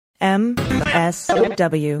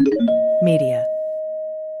MSW Media.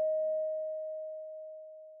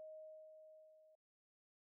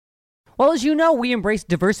 Well, as you know, we embrace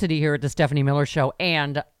diversity here at the Stephanie Miller Show,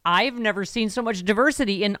 and I've never seen so much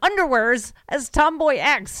diversity in underwears as Tomboy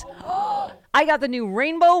X. I got the new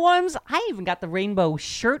rainbow ones. I even got the rainbow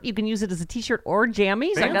shirt. You can use it as a t-shirt or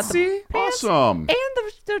jammies. Fancy? I got the pants Awesome. and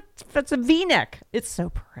it's a V-neck. It's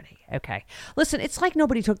so pretty. Okay. Listen, it's like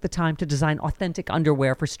nobody took the time to design authentic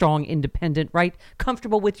underwear for strong, independent, right?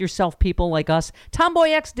 Comfortable with yourself people like us.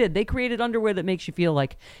 Tomboy X did. They created underwear that makes you feel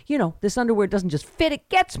like, you know, this underwear doesn't just fit, it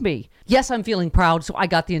gets me. Yes, I'm feeling proud, so I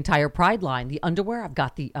got the entire Pride line. The underwear, I've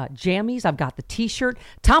got the jammies, I've got the t-shirt.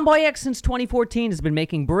 Tomboy X since 2014 has been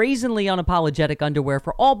making brazenly unapologetic underwear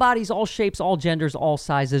for all bodies, all shapes, all genders, all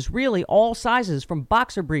sizes. Really, all sizes, from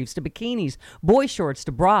boxer briefs to bikinis, boy shorts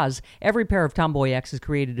to bras. Every pair of Tomboy X is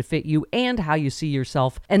created to fit you and how you see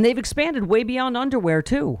yourself. And they've expanded way beyond underwear,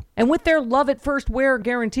 too. And with their love at first wear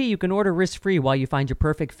guarantee, you can order risk-free while you find your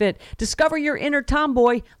perfect fit. Discover your inner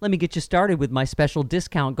tomboy. Let me get you started with my special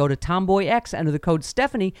discount. Go to Tomboy X, enter the code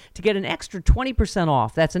Stephanie to get an extra 20%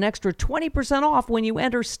 off. That's an extra 20% off when you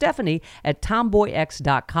enter Stephanie at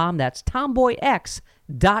tomboyx.com. That's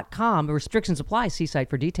tomboyx.com. Restrictions apply. See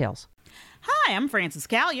site for details. Hi, I'm Frances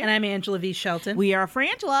Callion. And I'm Angela V. Shelton. We are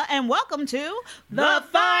Frangela, and welcome to The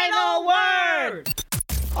Final Word.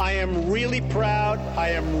 I am really proud. I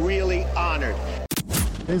am really honored.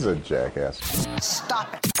 He's a jackass.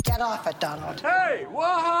 Stop it. Get off it, Donald. Hey,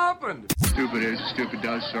 what happened? Stupid is, stupid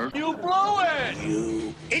does, sir. You blow it!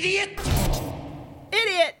 You idiot!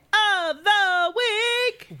 Idiot of the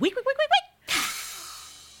Week. Week.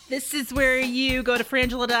 This is where you go to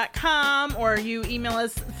frangela.com or you email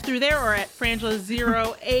us through there or at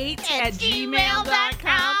frangela08 at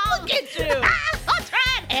gmail.com. Look at you. I'm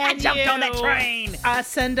trying. I jumped on that train.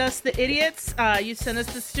 Send us the idiots. You send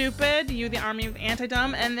us the stupid. You the army of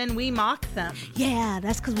anti-dumb. And then we mock them. Yeah,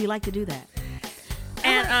 that's because we like to do that.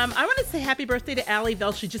 And I want to say happy birthday to Ali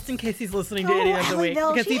Velshi, just in case he's listening to Idiot of the Ali Week,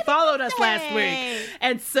 Velshi, because he followed us last birthday. week.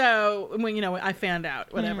 And so, when I found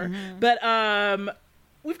out, whatever. Mm-hmm. But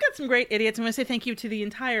we've got some great idiots. I want to say thank you to the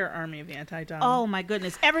entire army of the anti-dumb. Oh, my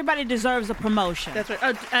goodness. Everybody deserves a promotion. That's right.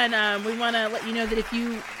 Oh, and we want to let you know that if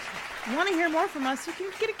you want to hear more from us, you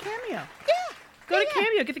can get a Cameo. Yeah. Go to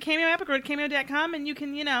Cameo. Get the Cameo app or go to Cameo.com and you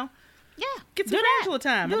can, get some Angela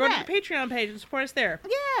time. Or go to the Patreon page and support us there.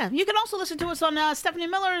 Yeah. You can also listen to us on Stephanie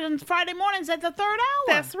Miller on Friday mornings at the 3rd hour.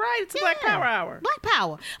 That's right. It's Black Power Hour. Black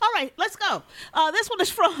Power. All right, let's go. This one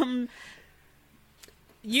is from...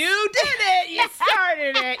 You did it! You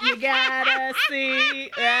started it! You gotta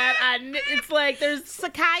see that. It's like there's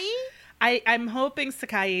Sakai. I'm hoping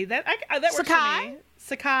Sakai. That works for me.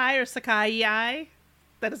 Sakai or Sakai.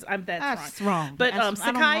 That's wrong. But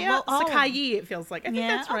Sakai. It feels like. I think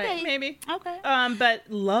that's right. Okay. Maybe. Okay. But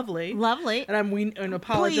lovely. And we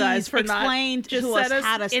apologize for not just to us us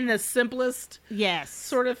how to in the simplest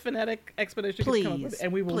sort of phonetic explanation. Please. Come up with,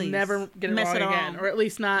 and we will never get it mess wrong it again, or at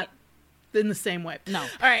least not in the same way. No. All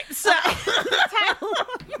right. So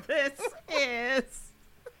this is.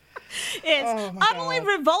 It's utterly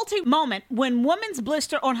revolting moment when woman's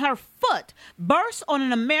blister on her foot bursts on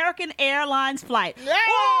an American Airlines flight.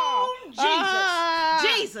 Oh,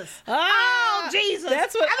 Jesus. Oh, Jesus.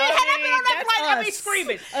 That's what had I been on that flight, I'd be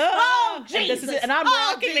screaming. Oh, Jesus. And I'm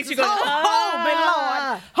rocking next to you going,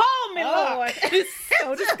 oh, my Lord. It's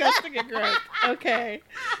so disgusting and gross. Okay.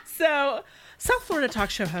 So... South Florida talk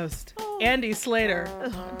show host Andy Slater,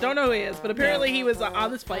 don't know who he is, but apparently he was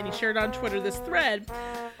on this flight and he shared on Twitter this thread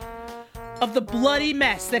of the bloody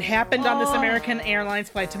mess that happened on this American Airlines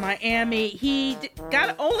flight to Miami. He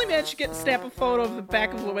only managed to snap a photo of the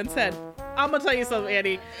back of the woman's head. I'm gonna tell you something,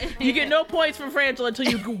 Andy. You get no points from Frangela until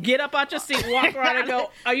you get up out your seat, walk around and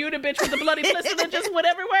go, "Are you the bitch with the bloody blister that just went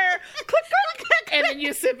everywhere?" Click, and then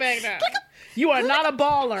you sit back down. You are not a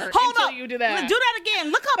baller until you do that. Do that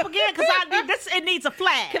again. Look up again because it needs a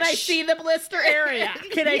flash. Can I see the blister area?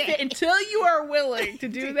 Until you are willing to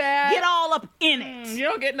do that? Get all up in it. You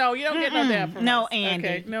don't get no dap from us. Andy.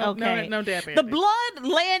 Okay. No dap, Andy. The blood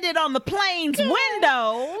landed on the plane's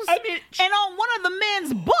windows and on one of the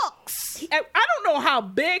men's books. I don't know how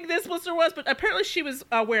big this blister was, but apparently she was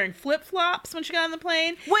wearing flip-flops when she got on the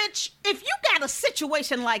plane. Which, if you got a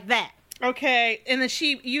situation like that, okay, and then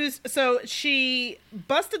she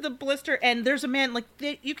busted the blister, and there's a man,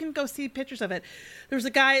 you can go see pictures of it. There's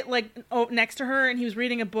a guy, next to her, and he was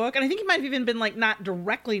reading a book, and I think he might have even been, not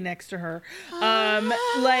directly next to her.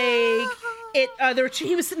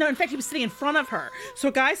 he was sitting in front of her. So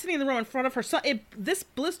a guy sitting in the row in front of her. So this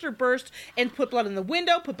blister burst and put blood in the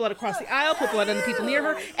window, put blood across the aisle, put blood on the people near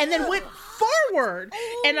her, and then went forward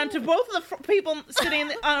and onto both of the people sitting in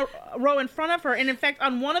the row in front of her. And in fact,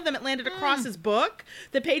 on one of them, it landed across his book,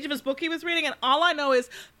 the page of his book he was reading. And all I know is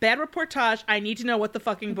bad reportage. I need to know what the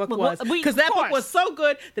fucking book was, because that book was so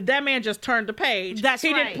good that man just turned the page. That's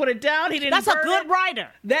he right. didn't put it down. He didn't. That's a burn good it. writer.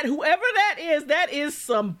 That whoever that is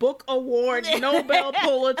some book award, Nobel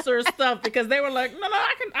Pulitzer stuff, because they were like, no,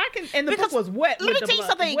 I can, and the book was wet. Let with me the tell you blood.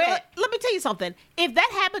 something. Wet. Let me tell you something. If that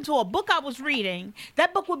happened to a book I was reading,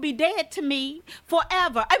 that book would be dead to me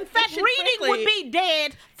forever. In fact, reading would be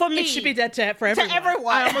dead for me. It should be dead for everyone. To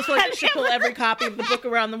everyone. I almost like they should pull every copy of the book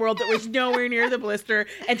around the world that was nowhere near the blister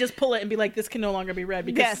and just pull it and be like, this can no longer be read,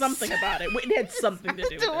 because something about it had something to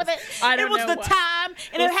do with it. I don't know. It was the time,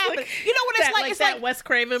 and it happened. You know what it's like? It's that like Wes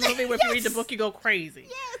Craven movie where if you read the book, you go crazy.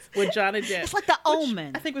 Yes. With Johnny Depp. It's like The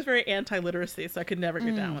Omen. I think was very anti-literacy, so I could never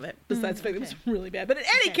get down with it. Besides, it was really bad. But in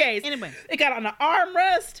any case, anyway, it got on the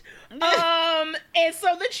armrest. And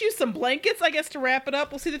so then she used some blankets, I guess, to wrap it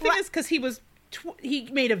up. Well, see, the thing is, because he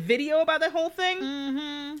made a video about the whole thing.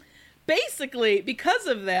 Mm-hmm. Basically, because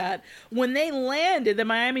of that, when they landed, the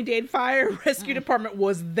Miami-Dade Fire Rescue Department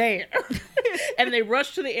was there. And they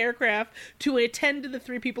rushed to the aircraft to attend to the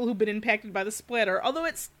 3 people who've been impacted by the splatter. Although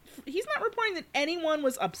he's not reporting that anyone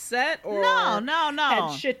was upset or had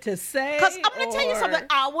shit to say. Because I'm going to tell you something.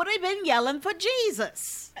 I would have been yelling for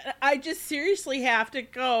Jesus. I just seriously have to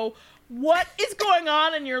go, what is going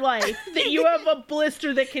on in your life that you have a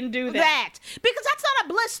blister that can do that? Because that's not a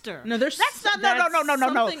blister. No, No, I've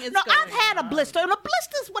had a blister. And a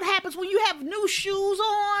blister is what happens when you have new shoes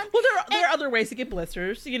on. Well, there are other ways to get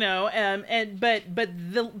blisters, but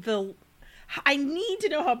the I need to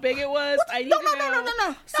know how big it was.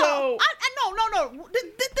 No. So No.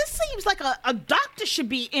 This seems like a doctor should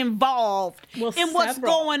be involved in what's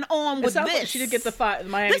going on with this. Like she did get the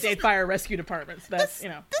Miami-Dade Fire Rescue Department. So that's,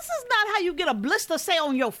 This is not how you get a blister, say,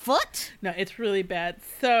 on your foot. No, it's really bad.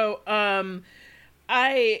 So, but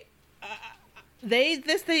then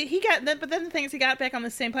the thing is, he got back on the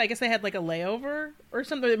same plane. I guess they had like a layover or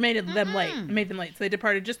something that made them late. It made them late. So they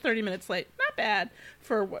departed just 30 minutes late. Not bad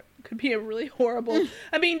for what could be a really horrible.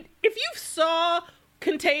 I mean, if you saw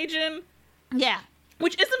Contagion. Yeah.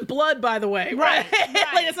 Which isn't blood, by the way. Right. Like,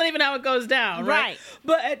 that's not even how it goes down. Right.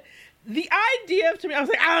 But the idea to me, I was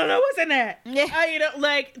like, I don't know what's in that. Yeah.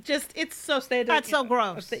 It's so standard. That's so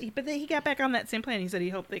gross. But then he got back on that same plane. He said he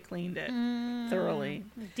hoped they cleaned it thoroughly.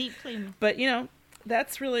 Deep cleaning. But,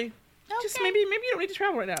 that's really just maybe you don't need to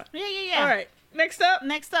travel right now. Yeah. All right. Next up,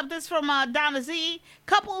 this from Donna Z.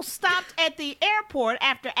 Couple stopped at the airport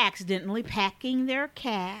after accidentally packing their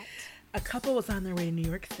cat. A couple was on their way to New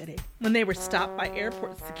York City when they were stopped by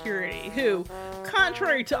airport security who,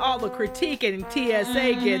 contrary to all the critique and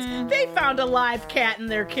TSA gets, they found a live cat in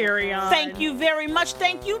their carry-on. Thank you very much.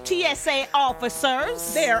 Thank you, TSA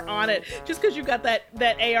officers. They're on it. Just because you got that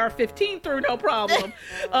AR-15 through, no problem.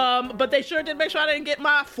 But they sure did make sure I didn't get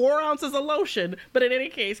my 4 ounces of lotion. But in any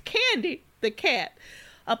case, Candy, the cat,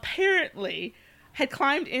 apparently had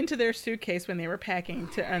climbed into their suitcase when they were packing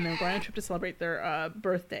on their grand trip to celebrate their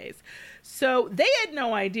birthdays. So they had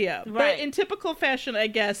no idea. Right. But in typical fashion, I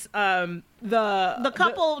guess, the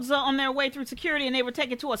couple's on their way through security, and they were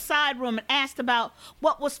taken to a side room and asked about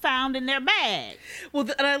what was found in their bag. Well,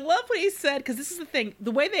 and I love what he said, because this is the thing.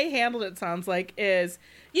 The way they handled it, sounds like, is,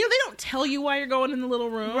 they don't tell you why you're going in the little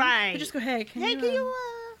room. Right. They just go, hey, can you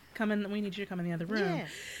come in? We need you to come in the other room. Yeah.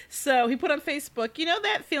 So he put on Facebook,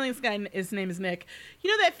 that feeling, this guy, his name is Nick,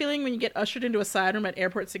 that feeling when you get ushered into a side room at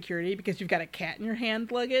airport security because you've got a cat in your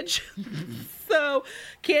hand luggage? So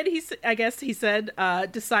Candy, I guess he said,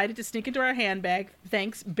 decided to sneak into our handbag.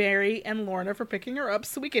 Thanks Barry and Lorna for picking her up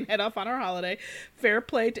so we can head off on our holiday. Fair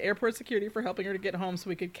play to airport security for helping her to get home so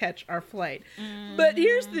we could catch our flight. But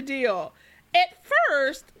here's the deal. At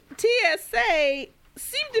first, TSA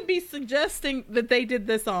seemed to be suggesting that they did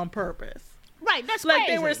this on purpose. Right, that's like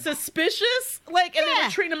crazy. They were suspicious, and they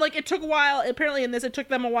were treating them like it took a while. Apparently, in this, it took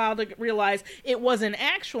them a while to realize it was an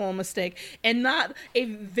actual mistake and not a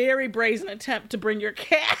very brazen attempt to bring your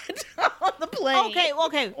cat on the plane. Okay,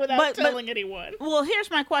 without telling anyone. Well,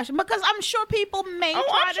 here's my question, because I'm sure people may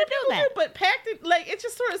try to do that. But packed it, it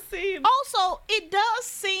just sort of seems. Also, it does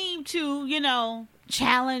seem to,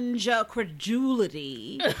 challenge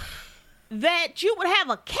credulity that you would have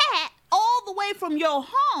a cat all the way from your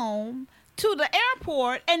home to the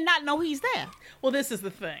airport and not know he's there. Well, this is the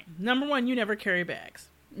thing. Number one, you never carry bags.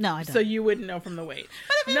 No, I don't. So you wouldn't know from the weight.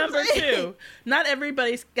 Number 2, not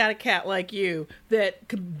everybody's got a cat like you that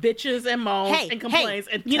bitches and moans and complains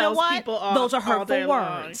and you know tells what? people off Those are all day hurtful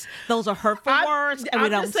long. words. Those are hurtful words, and we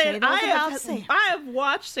I'm don't just say saying, those I about have, Sam. I have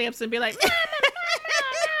watched Samson be like,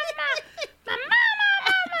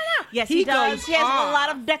 Yes, he does. goes He has off. a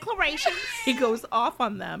lot of declarations. he goes off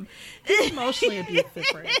on them. He's emotionally abusive,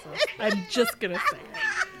 Francis. I'm just going to say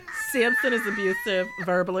it. Samson is abusive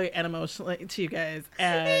verbally and emotionally to you guys.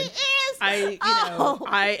 And He is.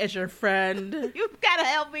 I, as your friend, You've got to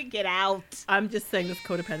help me get out. I'm just saying this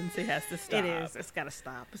codependency has to stop. It is. It's got to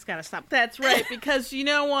stop. It's got to stop. That's right, because you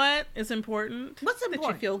know what is important? What's That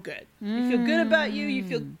important? you feel good. You feel good about you. You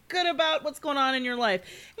feel good about what's going on in your life.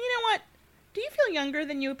 And you know what? Do you feel younger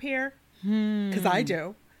than you appear? Because I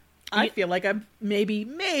do. I feel like I'm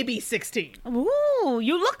maybe 16. Ooh,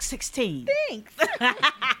 you look 16. Thanks.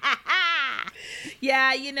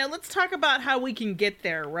 Yeah, let's talk about how we can get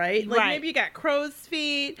there, right? Like Right. maybe you got crow's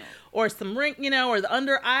feet or some ring, or the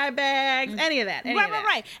under eye bags, any of that.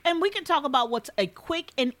 Right. And we can talk about what's a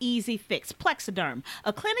quick and easy fix. Plexiderm,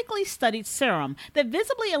 a clinically studied serum that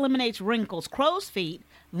visibly eliminates wrinkles, crow's feet,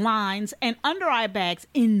 lines, and under eye bags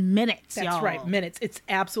in minutes, That's y'all. right, minutes. It's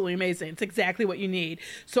absolutely amazing. It's exactly what you need.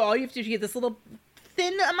 So all you have to do is get this little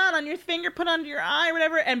thin amount on your finger, put under your eye or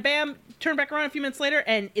whatever, and bam, turn back around a few minutes later,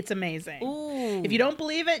 and it's amazing. Ooh. If you don't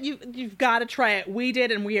believe it, you've got to try it. We did,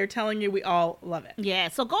 and we are telling you we all love it. Yeah,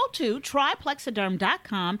 so go to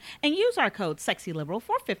tryplexiderm.com and use our code SEXYLIBERAL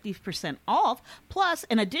for 50% off plus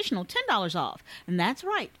an additional $10 off. And that's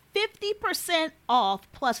right, 50% off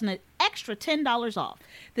plus an extra $10 off.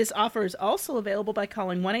 This offer is also available by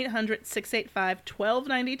calling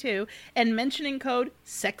 1-800-685-1292 and mentioning code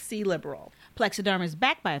SEXYLIBERAL. Plexiderm is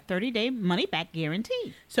backed by a 30-day money-back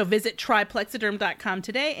guarantee. So visit tryplexiderm.com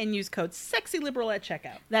today and use code SEXYLIBERAL at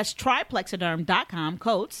checkout. That's tryplexiderm.com,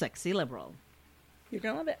 code SEXYLIBERAL. You're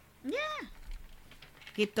going to love it. Yeah.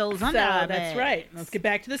 Get those So under eye that's bags. right. Let's get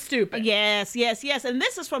back to the stupid. Yes. And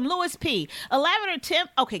this is from Louis P. A lavender tip.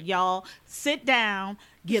 Okay, y'all, sit down.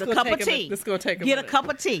 Get This a gonna cup of take a tea. minute. This gonna take a Get a minute. cup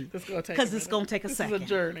of tea. This gonna take a Because it's minute. going to take a This is second. a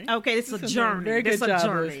journey. Okay, this is a This is a journey. very This is good a job,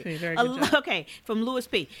 journey. Louis P. Very good job. Okay, from Louis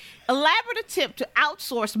P. Elaborate tip to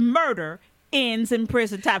outsource murder ends in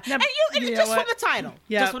prison time. Now, and you know just what? from the title.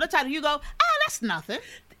 Yeah. Just from the title. You go, that's nothing.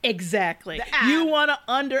 Exactly. You want to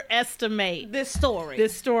underestimate This story.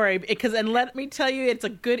 because, and let me tell you, it's a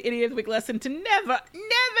good Idiot of the Week lesson to never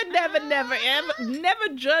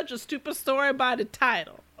judge a stupid story by the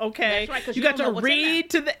title. Okay, That's right, 'cause you you got don't know to what's in read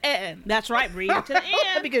to the end. That's right. Read it to the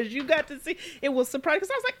end. Because you got to see. It was surprising because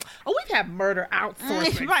I was like, oh, we've had murder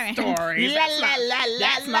outsourcing Right. stories. La, That's la, not- la,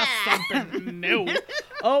 That's la, not la. something new.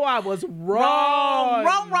 Oh, I was Wrong.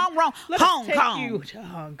 Let Hong us take Kong. you to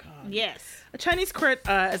Hong Kong. Yes. A Chinese court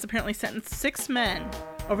has apparently sentenced 6 men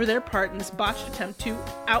over their part in this botched attempt to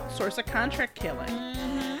outsource a contract killing.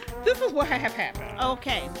 This is what have happened.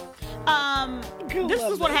 Okay. Good This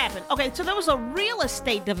love is what this. happened. Okay, so there was a real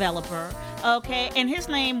estate developer, okay, and his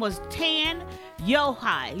name was Tan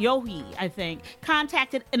Yohi, I think,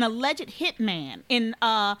 contacted an alleged hitman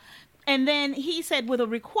and then he said with a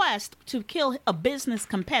request to kill a business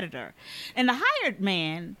competitor. And the hired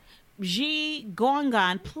man, Ji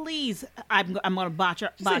Gongan, please, I'm going to botch Ji.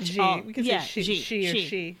 all. We can say she or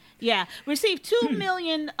she. Yeah, received 2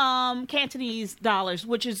 million Cantonese dollars,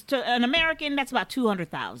 which is to an American, that's about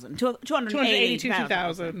 $200,000.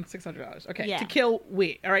 $282,600. Okay, Yeah. to kill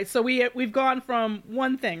wheat. All right, so we've gone from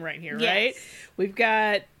one thing right here, Yes. right? We've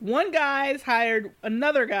got one guy's hired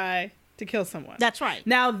another guy to kill someone. That's right.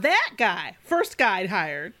 Now that guy, first guy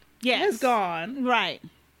hired, Yes. has gone.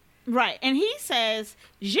 Right. And he says,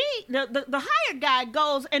 the hired guy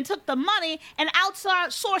goes and took the money and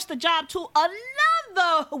outsourced the job to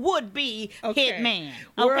another would-be hitman.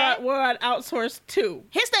 Okay? We're on outsource 2.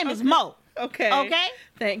 His name is Mo. Okay. Okay?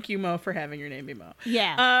 Thank you, Mo, for having your name be Mo.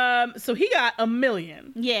 Yeah. So he got $1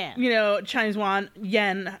 million. Yeah. Chinese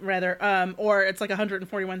yen, rather. Or it's like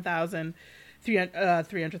 $141,300.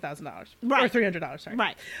 $300,000. Right. Or $300, sorry.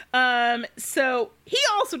 Right. So he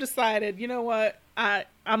also decided, you know what? I'm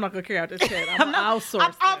not going to carry out this shit. I'm going to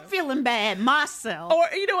outsource I'm this. feeling bad myself. Or,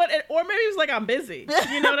 you know what? Or maybe he was like, I'm busy.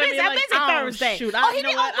 You know what I mean? I'm Like, busy Thursday. Shoot. Oh, he You know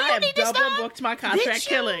did- what? oh, I you have need this double done? booked my contract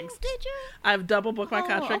killings. Did you? I've double booked my Oh,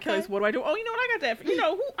 contract okay. killings. What do I do? Oh, you know what? I got that. I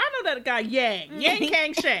know that guy Yang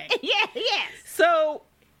Kang Shang. Yes. So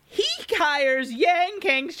he hires Yang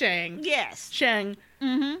Kang Shang. Yes. Shang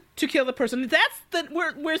to kill the person.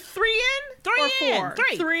 We're 3 in? Three or in. 4?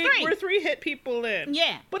 Three. We're 3 hit people in.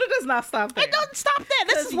 Yeah. But it does not stop there. It doesn't stop there.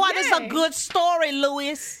 This is why this is a Yang- good story,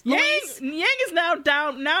 Louis. Yang is now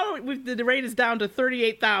down. Now the rate is down to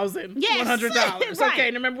 $38,100. Yes. Right. Okay,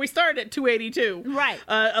 and remember we started at $282. Right.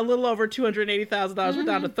 A little over $280,000. We're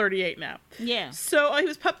down to $38 now. Yeah. So he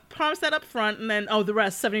was promised that up front, and then the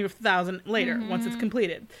rest $70,000 later once it's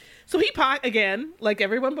completed. So he again, like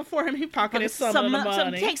everyone before him, he pocketed some of the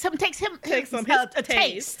money. Takes him A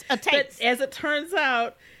taste. But as it turns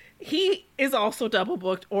out, he is also double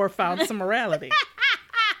booked or found some morality.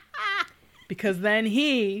 Because then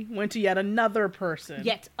he went to yet another person.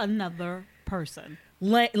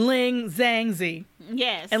 Ling Zhangzi.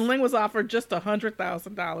 Yes. And Ling was offered just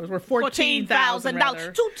 $100,000 or $14,000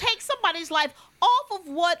 rather. to take somebody's life off of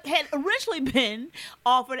what had originally been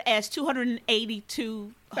offered as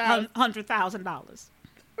 $282,000.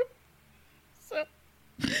 So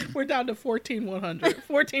we're down to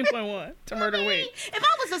 14.1 to murder Wei. If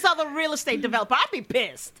I was this other real estate developer, I'd be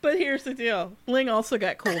pissed. But here's the deal. Ling also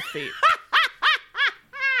got cold feet.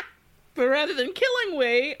 But rather than killing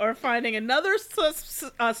Wei or finding another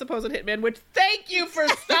supposed hitman, which thank you for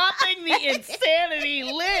stopping the insanity,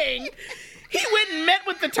 Ling, he went and met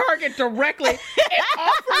with the target directly and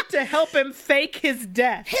offered to help him fake his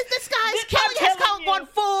death. This guy's killing has gone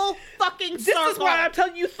full fucking circle. This is why I'm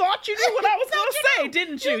telling you, you thought you knew what I was going to say,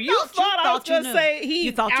 didn't you? You thought I was going to say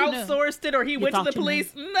he outsourced it or he went to the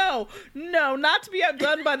police. No, not to be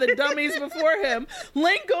outdone by the dummies before him.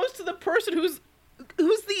 Ling goes to the person who's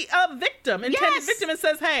the intended victim, and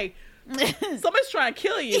says, hey, somebody's trying to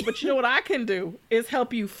kill you, but you know what I can do is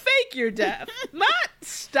help you fake your death. Not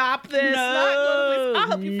stop this. I'll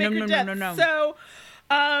help you fake your death. No. So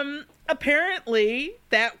apparently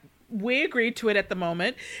that we agreed to it at the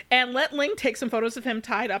moment and let Ling take some photos of him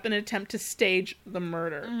tied up in an attempt to stage the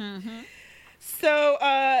murder. So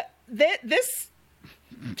this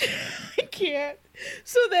I can't.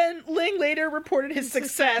 So then Ling later reported his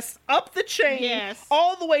success up the chain,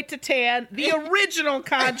 all the way to Tan, the original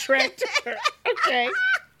contractor. Okay.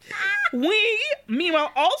 We,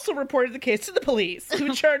 meanwhile, also reported the case to the police,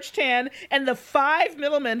 who charged Tan and the 5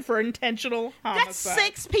 middlemen for intentional homicide. That's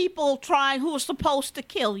 6 people who were supposed to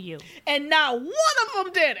kill you. And not one of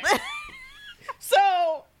them did it.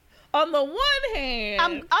 So, on the one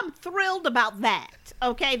hand... I'm thrilled about that.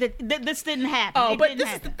 Okay, that this didn't happen. Oh, but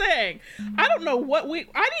this is the thing. I don't know I need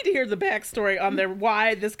to hear the backstory on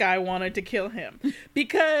why this guy wanted to kill him.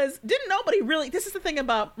 Because didn't nobody really, this is the thing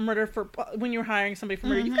about murder when you're hiring somebody for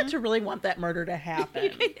murder, you've got to really want that murder to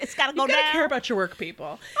happen. It's got to go down. You got to care about your work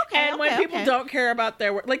people. And when people don't care about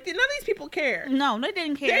their work, like none of these people care. No, they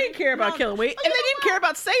didn't care. They didn't care about killing Wade. And they didn't care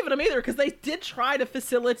about saving him either, because they did try to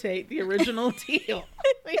facilitate the original deal.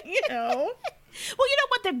 You know? Well, you know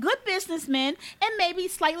what? They're good businessmen and maybe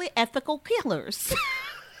slightly ethical killers.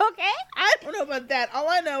 Okay? I don't know about that. All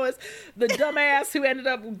I know is the dumbass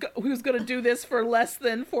who's going to do this for less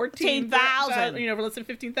than $14,000, for less than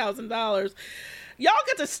 $15,000. Y'all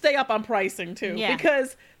get to stay up on pricing too,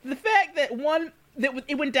 because the fact that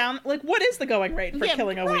it went down. Like, what is the going rate for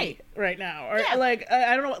killing a weed right now? Or like,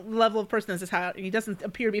 I don't know what level of person this is. How he doesn't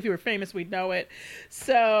appear to be. If he were famous, we'd know it.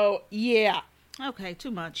 So yeah. Okay,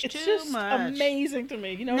 too much. It's just amazing to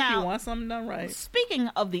me. If you want something done right. Speaking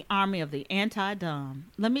of the army of the anti-dumb,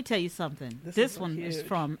 let me tell you something. This one is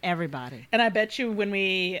from everybody. And I bet you when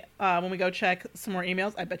we go check some more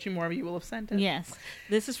emails, I bet you more of you will have sent it. Yes.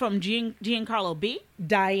 This is from Giancarlo B,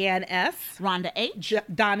 Diane S, Rhonda H,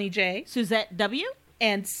 Donnie J, Suzette W,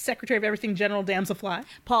 and Secretary of Everything General Damselfly,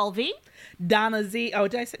 Paul V, Donna Z. Oh,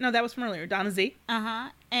 did I say? No, that was from earlier. Donna Z.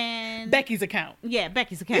 And Becky's account. Yeah,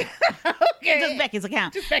 Becky's account. Okay. Just Becky's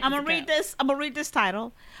account. I'm gonna read this. I'm gonna read this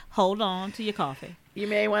title. Hold on to your coffee. You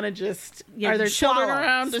may want to just. Are there children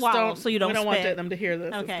around? Just don't. So you don't. We don't want them to hear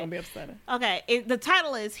this. Okay. It's gonna be upsetting. Okay. The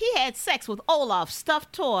title is "He Had Sex with Olaf's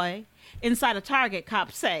Stuffed Toy Inside a Target."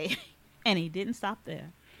 Cops say, and he didn't stop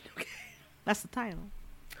there. Okay. That's the title.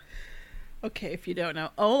 Okay, if you don't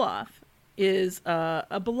know, Olaf is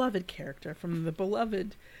a beloved character from the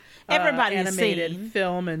beloved animated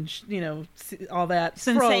film and all that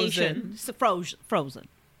sensation. Frozen.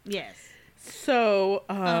 Yes. So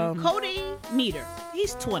Cody Meter,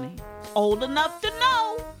 he's 20, old enough to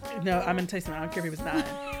know. No, I'm gonna tell you something. I don't care if he was 9.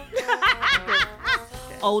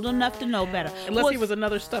 Old enough to know better. Unless he was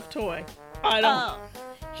another stuffed toy. I don't.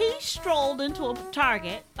 He strolled into a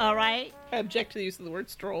Target. All right. I object to the use of the word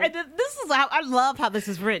stroll. And this is how I love how this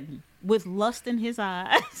is written. With lust in his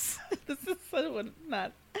eyes. This is so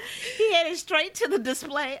not. He headed straight to the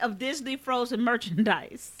display of Disney Frozen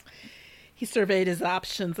merchandise. He surveyed his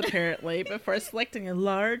options, apparently, before selecting a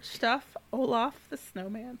large stuffed Olaf the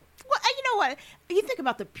snowman. Well, you know what? You think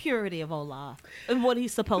about the purity of Olaf and what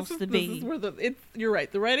he's supposed to be. This is where you're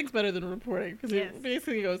right. The writing's better than reporting, because Yes. it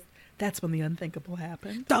basically goes, that's when the unthinkable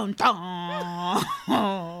happened. Dun dun.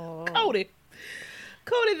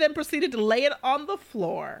 Cody then proceeded to lay it on the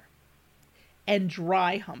floor and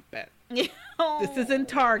dry hump it. This is in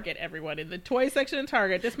Target, everyone. In the toy section in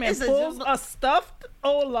Target, this man This is pulls just- a stuffed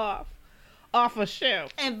Olaf off a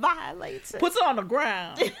shelf, And violates it. puts it on the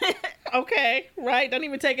ground. Okay, right? Don't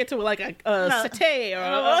even take it to like a settee or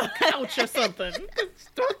a couch or something. Puts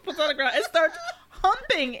it on the ground and starts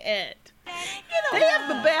humping it. They have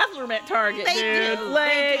the bathroom at Target, They dude. do.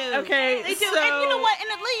 Like, They do. okay, They do. so- And you know what?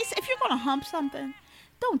 And at least if you're going to hump something,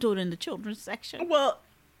 don't do it in the children's section. Well,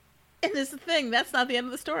 and this is the thing. That's not the end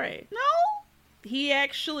of the story. No? He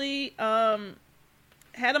actually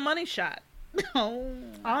had a money shot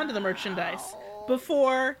onto the merchandise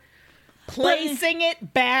before placing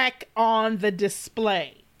it back on the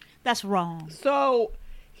display. That's wrong. So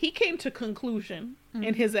he came to conclusion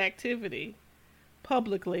in his activity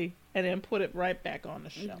publicly and then put it right back on the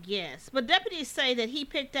shelf. Yes, but deputies say that he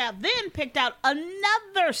picked out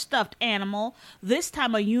another stuffed animal, this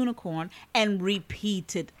time a unicorn, and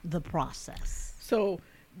repeated the process. So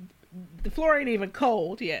the floor ain't even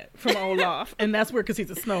cold yet from Olaf, and that's because he's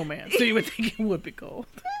a snowman. So you would think it would be cold.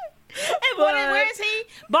 And where is he?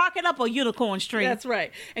 Barking up a unicorn string. That's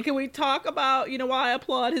right. And can we talk about, why I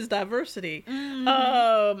applaud his diversity?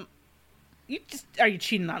 Are you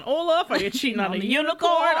cheating on Olaf? Are you cheating on a the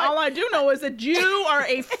unicorn? unicorn? All I do know is that you are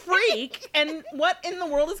a freak, and what in the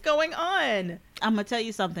world is going on? I'm going to tell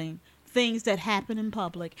you something. Things that happen in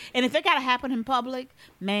public. And if it got to happen in public,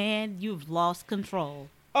 man, you've lost control.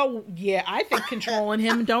 Oh, yeah, I think Control and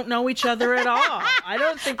him don't know each other at all. I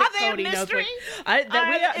don't think that Are they a Cody knows. mystery?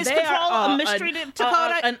 Is Is Control a mystery to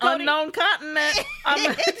Cody? An unknown continent. I'm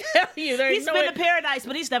going to tell you. There's He's no been way- to paradise,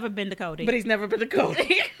 but he's never been to Cody. But he's never been to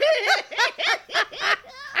Cody.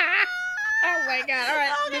 Oh my God! All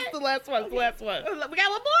right, this is the last one. The last one. We got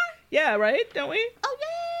one more? Yeah, right? Don't we? Oh,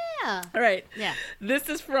 yeah. All right. Yeah. This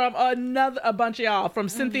is from a bunch of y'all. From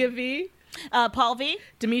Cynthia V, Paul V,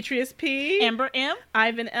 Demetrius P, Amber M,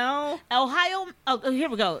 Ivan L. Ohio. Oh, here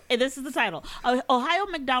we go. This is the title. Ohio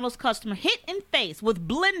McDonald's customer hit in face with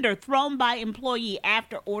blender thrown by employee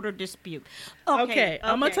after order dispute. Okay,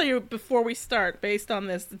 I'm gonna tell you before we start. Based on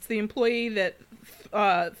this, it's the employee that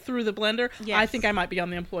threw the blender. Yes. I think I might be on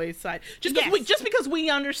the employee's side. Just Yes. because we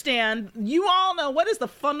understand. You all know what is the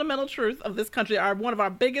fundamental truth of this country. One of our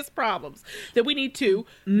biggest problems that we need to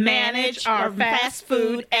manage our fast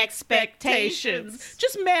food expectations.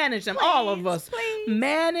 Just manage them, all of us. Please.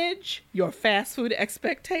 Manage your fast food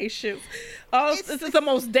expectations. This is the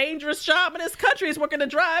most dangerous job in this country. Is working a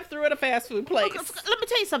drive-through at a fast food place. Let me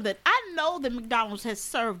tell you something. I know that McDonald's has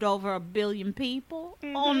served over 1 billion people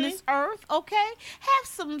on this earth. Okay, have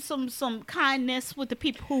some kindness with the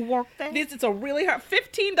people who work there. It's a really hard.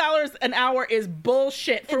 $15 an hour is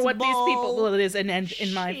bullshit for It's what these people. Well, it is, and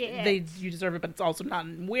in my bullshit. you deserve it, but it's also not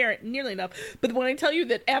nearly enough. But when I tell you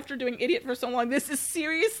that after doing Idiot for so long, this is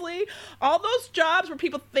seriously all those jobs where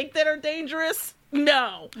people think that are dangerous.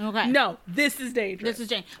 No, Okay. no, this is dangerous. This is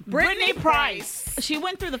Jane. Brittany Price. She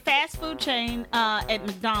went through the fast food chain at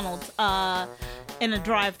McDonald's in a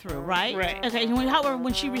drive-through, right? Right. Okay. However,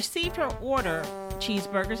 when she received her order,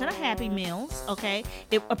 cheeseburgers and a Happy Meals, okay,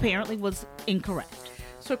 it apparently was incorrect.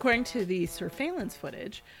 So according to the surveillance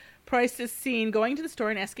footage, Price is seen going to the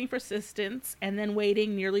store and asking for assistance, and then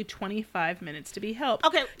waiting nearly 25 minutes to be helped.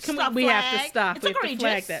 Okay, we have to flag. stop. It's We have to flag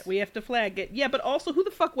egregious. that. We have to flag it. Yeah, but also, who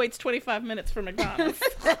the fuck waits 25 minutes for McDonald's?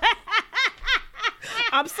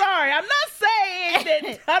 I'm sorry. I'm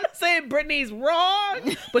not saying Brittany's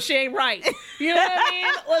wrong, but she ain't right. You know what I mean?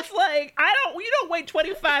 It's like you don't wait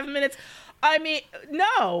 25 minutes. I mean,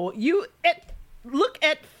 no. Look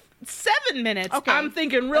at 7 minutes. Okay. I'm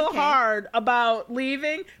thinking real Okay. hard about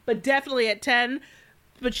leaving, but definitely at 10.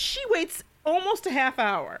 But she waits almost a half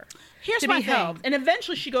hour Here's to my be thing. helped. And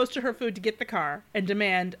eventually she goes to her food to get the car and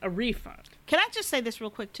demand a refund. Can I just say this real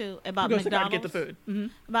quick too about Goes to the car to McDonald's? get the food.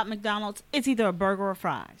 Mm-hmm. About McDonald's, it's either a burger or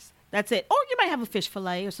fries. That's it. Or you might have a fish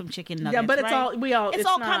fillet or some chicken nuggets. Yeah, but it's right? all It's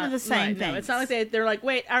all not- kind of the same right, thing. No, it's not like they're like,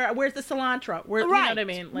 wait, all right, where's the cilantro? You know what I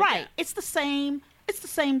mean? Like right. that. It's the same. It's the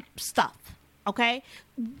same stuff. Okay.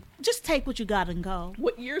 Just take what you got and go.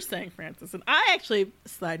 What you're saying, Francis, and I actually,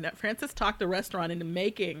 side note, Francis talked the restaurant into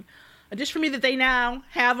making a dish for me that they now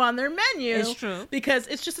have on their menu. It's true. Because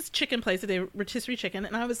it's just this chicken place that they rotisserie chicken,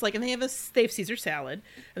 and I was like, and they have Caesar salad,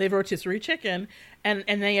 and they have rotisserie chicken, and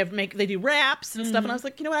they do wraps and stuff, and I was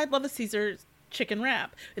like, you know what, I'd love a Caesar chicken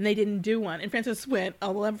wrap, and they didn't do one. And Frances went,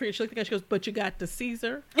 I'll never forget, she looked at the guy, she goes, but you got the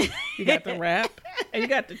Caesar, you got the wrap, and you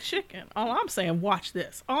got the chicken. All I'm saying, watch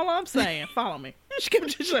this. All I'm saying, follow me.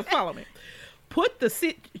 She's like, follow me.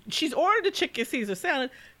 She's ordered the chicken Caesar salad,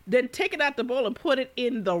 then take it out the bowl and put it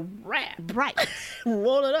in the wrap. Right.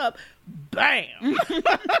 Roll it up. Bam.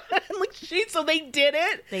 So they did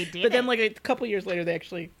it. They did But then it. like a couple years later, they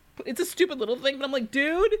actually, it's a stupid little thing, but I'm like,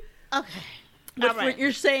 dude, Okay. what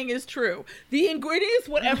you're saying is true. The ingredients,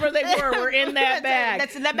 whatever they were in that bag.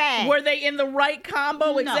 That's in that bag. Were they in the right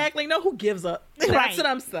combo? No. Exactly. No, who gives up? That's Right. what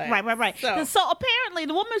I'm saying. Right. So apparently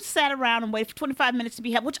the woman sat around and waited for 25 minutes to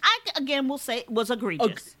be helped, which I, again, will say was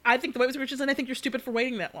egregious. I think the way it was egregious, and I think you're stupid for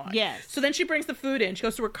waiting that long. Yes. So then she brings the food in. She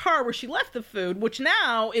goes to her car where she left the food, which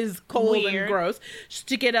now is cold Weird. and gross.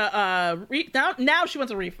 To get now she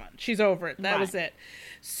wants a refund. She's over it. That Right. was it.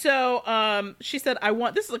 So she said,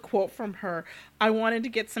 this is a quote from her, I wanted to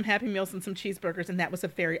get some Happy Meals and some cheeseburgers, and that was a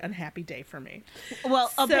very unhappy day for me. Well,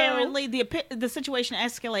 So- apparently the situation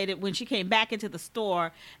escalated when she came back into the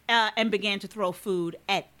store and began to throw food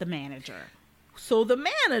at the manager. So the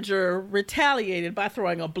manager retaliated by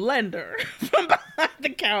throwing a blender from behind the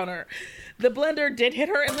counter. The blender did hit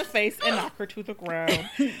her in the face and knock her to the ground.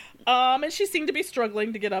 And she seemed to be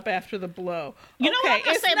struggling to get up after the blow. You know what I'm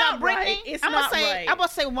gonna it's say not about Brittany? right. It's I'm not gonna say right. I'm gonna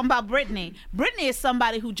say one about Brittany. Brittany is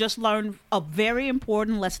somebody who just learned a very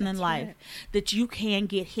important lesson in life, right. that you can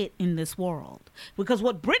get hit in this world. Because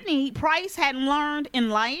what Brittany Price hadn't learned in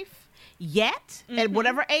life yet, at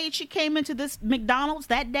whatever age she came into this McDonald's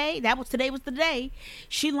that day, today was the day,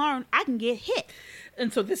 she learned I can get hit.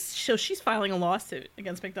 And so she's filing a lawsuit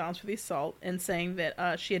against McDonald's for the assault and saying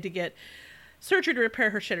that she had to get surgery to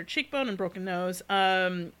repair her shattered cheekbone and broken nose.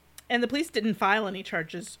 And the police didn't file any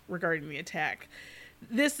charges regarding the attack.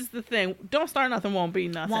 This is the thing. Don't start nothing, won't be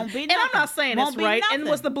nothing. Won't be And I'm nothing. not saying Won't it's be right. And nothing.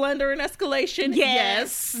 was the blender an escalation?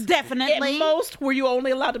 Yes, definitely. At most, were you only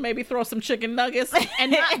allowed to maybe throw some chicken nuggets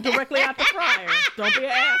and not directly out the fryer? Don't be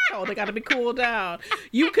an asshole. They got to be cooled down.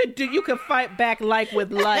 You could fight back like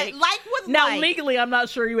with like. Like with now, like. legally, I'm not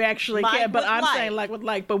sure you actually Like can, but with I'm like. saying like with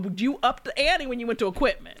like. But would you up the ante when you went to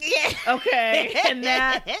equipment? Yeah. Okay. And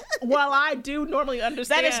that, while I do normally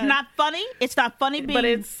understand, That is not funny. It's not funny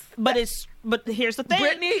being, But but here's the thing.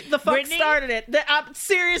 Brittany, the fuck Brittany, started it.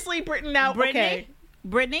 Seriously, Brittany. Now, okay.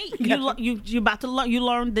 Brittany, you about to learn. You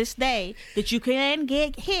learned this day that you can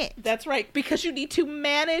get hit. That's right, because you need to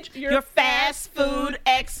manage Your fast food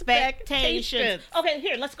expectations. Okay,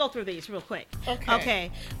 here, let's go through these real quick. Okay.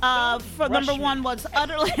 For number me. one was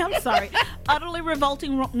utterly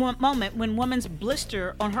revolting moment when woman's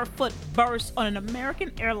blister on her foot burst on an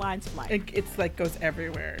American Airlines flight. It's like goes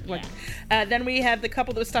everywhere. Like, then we had the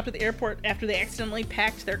couple that was stopped at the airport after they accidentally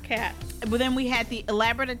packed their cat. But then we had the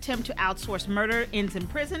elaborate attempt to outsource murder ends in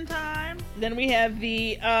prison time. Then we have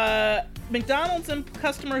the McDonald's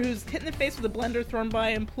customer who's hit in the face with a blender thrown by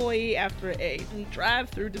an employee after a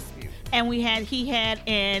drive-through dispute. And he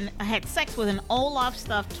had sex with an Olaf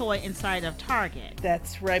stuffed toy inside of Target.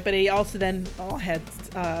 That's right, but he also then had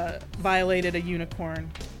violated a unicorn.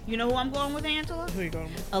 You know who I'm going with, Angela? Who are you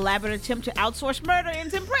going with? Elaborate attempt to outsource murder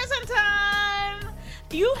ends in prison time.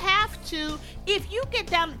 You have to, if you get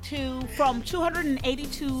down to from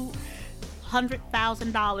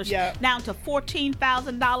 $282,000 down to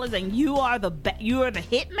 $14,000, and you are the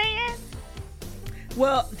hitman.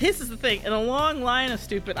 Well, this is the thing. In a long line of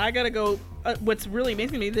stupid, I gotta go. What's really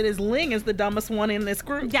amazing to me that is Ling is the dumbest one in this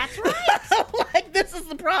group. That's right. Like, this is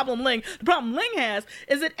the problem, Ling. The problem Ling has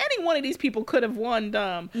is that any one of these people could have won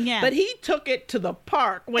dumb. Yeah. But he took it to the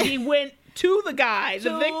park when he went to the guy,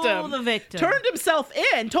 the victim. Turned himself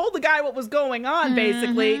in, told the guy what was going on,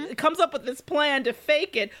 basically. Comes up with this plan to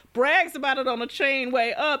fake it, brags about it on a chain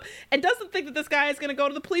way up, and doesn't think that this guy is going to go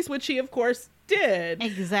to the police, which he, of course, did.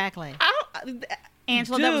 Exactly.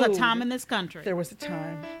 Angela, there was a time in this country. There was a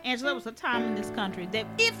time. Angela, there was a time in this country that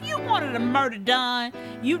if you wanted a murder done,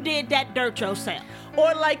 you did that dirt yourself.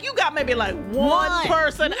 Or like you got maybe like one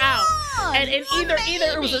person out, and either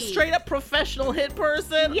it was a straight up professional hit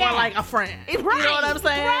person or like a friend. Right. You know what I'm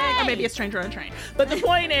saying? Right. Or maybe a stranger on a train. But the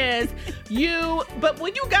point is, but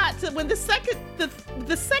when you got to the second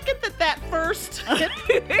that first hit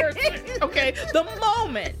person, okay, the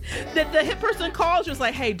moment that the hit person calls you, was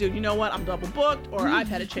like, hey dude, you know what? I'm double booked, or I've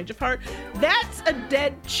had a change of heart. That's a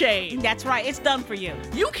dead chain. That's right. It's done for you.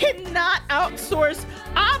 You cannot outsource.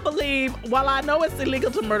 I believe, while I know it's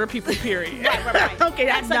illegal to murder people, period. Right. Okay,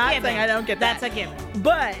 That's I'm not a given. saying I don't get that. That's a given.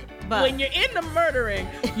 But when you're into murdering,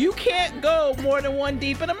 you can't go more than one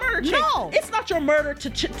deep in a murder chain. No. It's not your murder to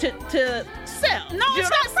sell. No, You know it's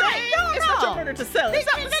what not I'm right. saying? No, It's not your murder to sell. It's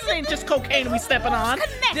not, this ain't ain't just cocaine we stepping on.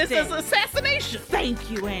 Connected. This is assassination. Thank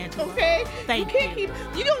you, Angela. Okay? Thank you. Can't you.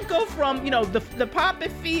 You don't go from, the poppy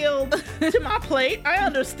field to my plate. I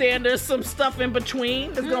understand there's some stuff in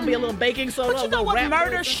between. There's going to be a little baking soda. But you a know little what? wrap,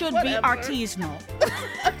 Murder should be whatever. artisanal.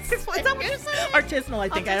 Is that what you're saying? Artisanal, I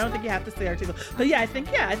think. I don't think you have to say artisanal. But yeah, I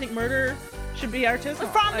think murder should be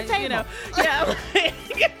artisanal. From the table. Yeah.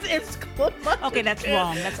 it's Okay, that's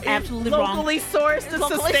wrong. That's It's absolutely wrong. locally sourced and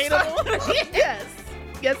Locally sustainable. Yes.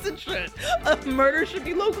 Yes, it should. Murder should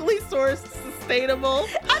be locally sourced, sustainable.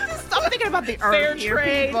 I'm thinking about the Fair earth here,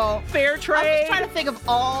 trade. people. Fair I'm trade. just trying to think of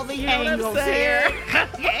all the You know what I'm angles saying? here.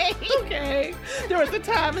 Okay. Okay. There was a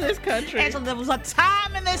time in this country Angela, there was a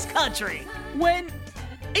time in this country. when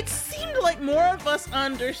it seemed like more of us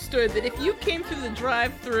understood that if you came through the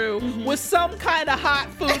drive-thru with some kind of hot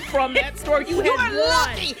food from that store, you You had are won.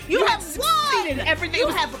 lucky. You have succeeded. won. Everything You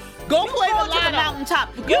was, have go play gone the to the lotto.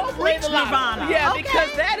 mountaintop. Go You've play reached the lotto. nirvana. Yeah, Okay.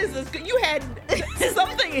 because that is as good. You had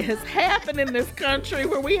something has happened in this country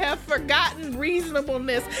where we have forgotten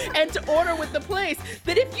reasonableness and to order with the place.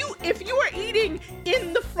 That if you are eating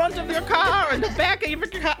in the front of your car or in the back of your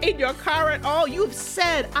car, in your car at all, you have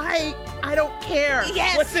said, I don't care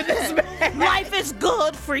Yes. what's in this bag. Life is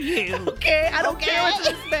good for you. Okay, I don't care what's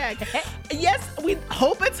in this bag. Yes, we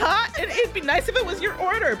hope it's hot, and it'd be nice if it was your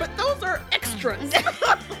order, but those are extras.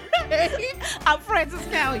 Okay? I'm Frances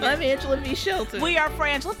Callion. I'm Angela V. Shelton. We are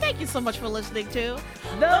Frangela. Thank you so much for listening to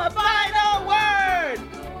The final word!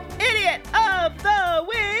 Idiot of the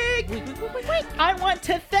week! I want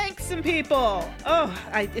to thank some people. Oh,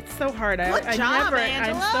 it's so hard. Good job,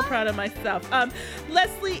 Angela. I'm so proud of myself.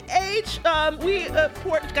 Leslie H. We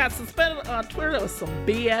got suspended on Twitter. That was some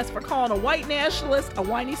BS for calling a white nationalist a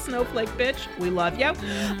whiny snowflake bitch. We love you.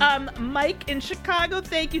 Mike in Chicago.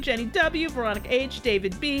 Thank you. Jenny W. Veronica H.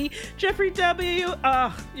 David B. Jeffrey W.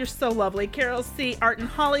 Oh, you're so lovely. Carol C. Art in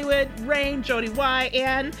Hollywood. Rain. Jody Y.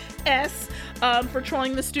 Ann S. For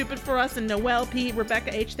trolling the stupid for us, and Noelle P.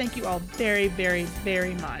 Rebecca H. Thank you all very, very,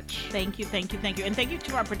 very much. Thank you. And thank you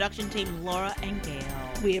to our production team, Laura and Gail.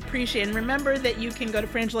 We appreciate it. And remember that you can go to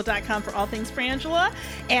Frangela.com for all things Frangela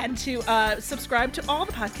and to subscribe to all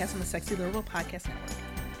the podcasts on the Sexy Liberal Podcast Network.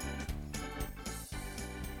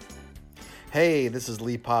 Hey, this is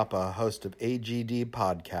Lee Papa, host of AGD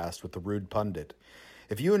Podcast with The Rude Pundit.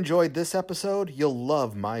 If you enjoyed this episode, you'll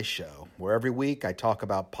love my show, where every week I talk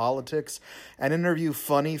about politics and interview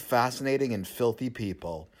funny, fascinating, and filthy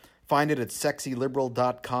people. Find it at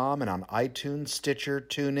sexyliberal.com and on iTunes, Stitcher,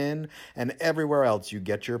 TuneIn, and everywhere else you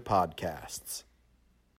get your podcasts.